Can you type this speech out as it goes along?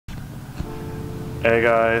Hey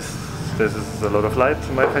guys, this is a lot of light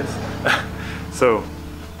in my face. So,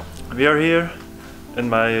 we are here in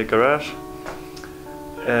my garage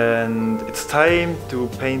and it's time to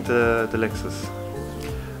paint the Lexus.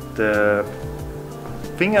 The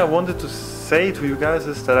thing I wanted to say to you guys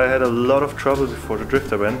is that I had a lot of trouble before the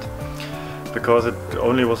drift event because it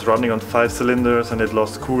only was running on 5 cylinders and it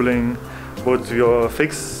lost cooling. But we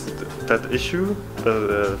fixed that issue.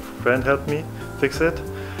 A friend helped me fix it.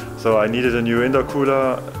 So I needed a new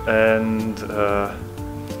intercooler and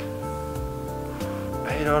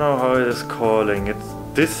I don't know how it is calling. It's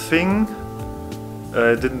this thing.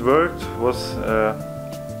 It didn't work. Yeah,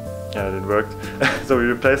 it didn't work. So we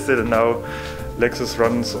replaced it and now Lexus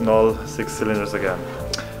runs on all 6 cylinders again.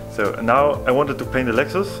 So now I wanted to paint the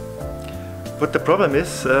Lexus, but the problem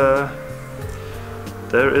is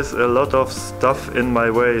there is a lot of stuff in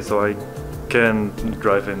my way, so I can't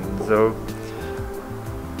drive in. So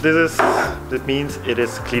that means it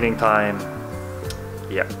is cleaning time.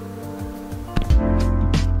 Yeah.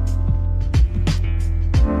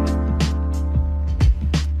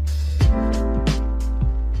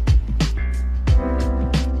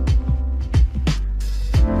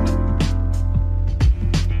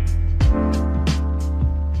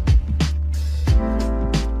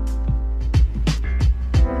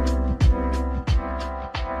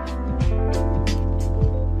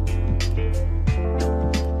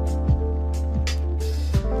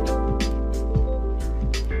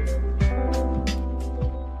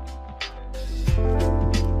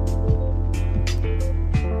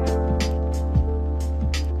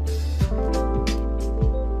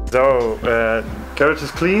 So, garage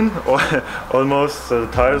is clean, almost. The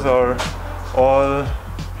tires are all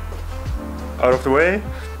out of the way.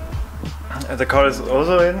 And the car is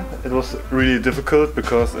also in. It was really difficult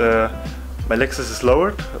because my Lexus is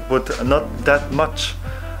lowered, but not that much.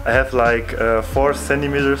 I have like 4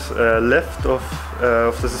 centimeters left of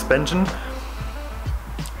the suspension.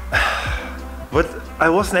 But I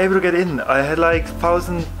wasn't able to get in. I had like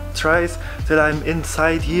 1,000 tries till I'm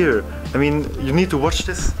inside here. I mean, you need to watch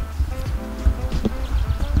this.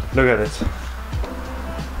 Look at it.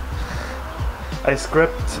 I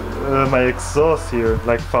scrapped my exhaust here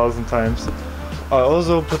like 1,000 times. I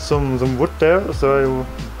also put some wood there, so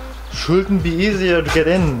it shouldn't be easier to get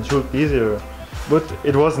in. Should be easier, but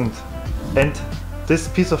it wasn't. And this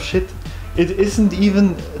piece of shit, it isn't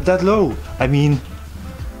even that low. I mean,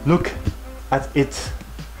 look at it.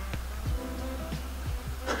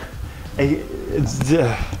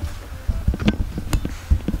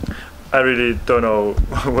 I really don't know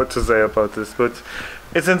what to say about this, but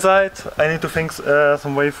it's inside. I need to think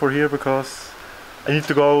some way for here because I need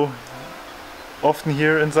to go often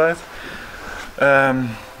here inside.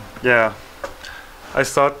 Yeah, I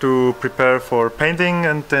start to prepare for painting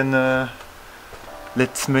and then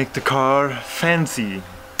let's make the car fancy.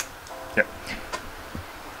 Yeah.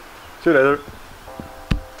 See you later.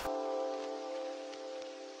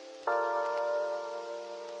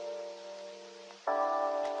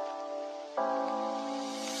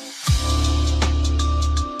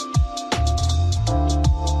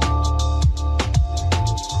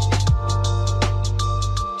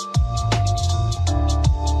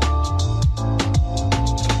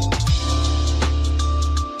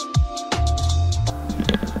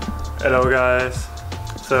 Hello guys.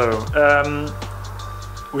 So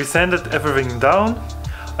we sanded everything down.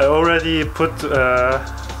 I already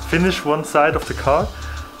finished one side of the car,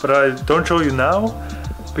 but I don't show you now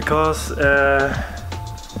because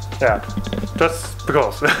yeah, just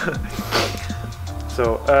because.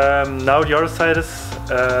 So now the other side is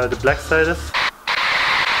the black side is.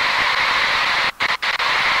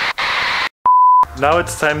 Now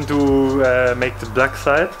it's time to make the black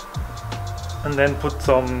side and then put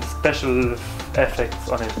some special effects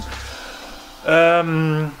on it.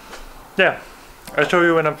 Yeah, I'll show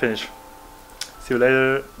you when I'm finished. See you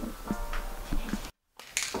later.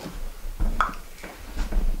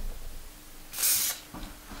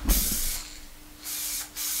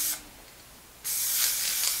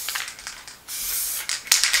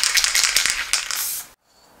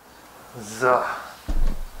 So,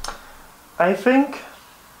 I think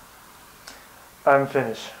I'm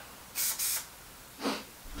finished.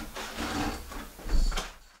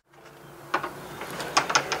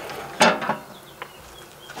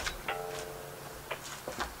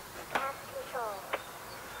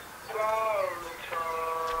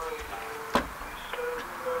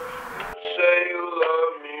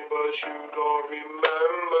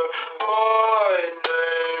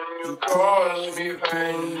 You cause me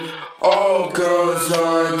pain. All girls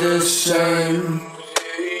are the same.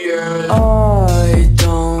 I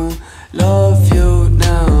don't love you.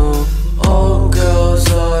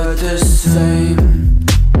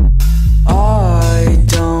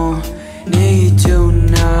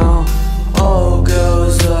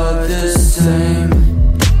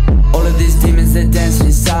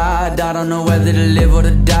 ride. I don't know whether to live or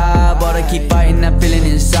to die, but I keep fighting that feeling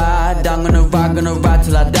inside. I'm gonna ride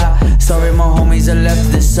till I die. Sorry my homies are left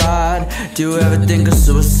to the side. Do you ever think of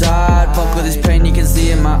suicide? Fuck all this pain you can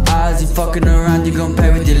see in my eyes. You fucking around, you gon'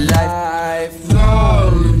 pay with your life.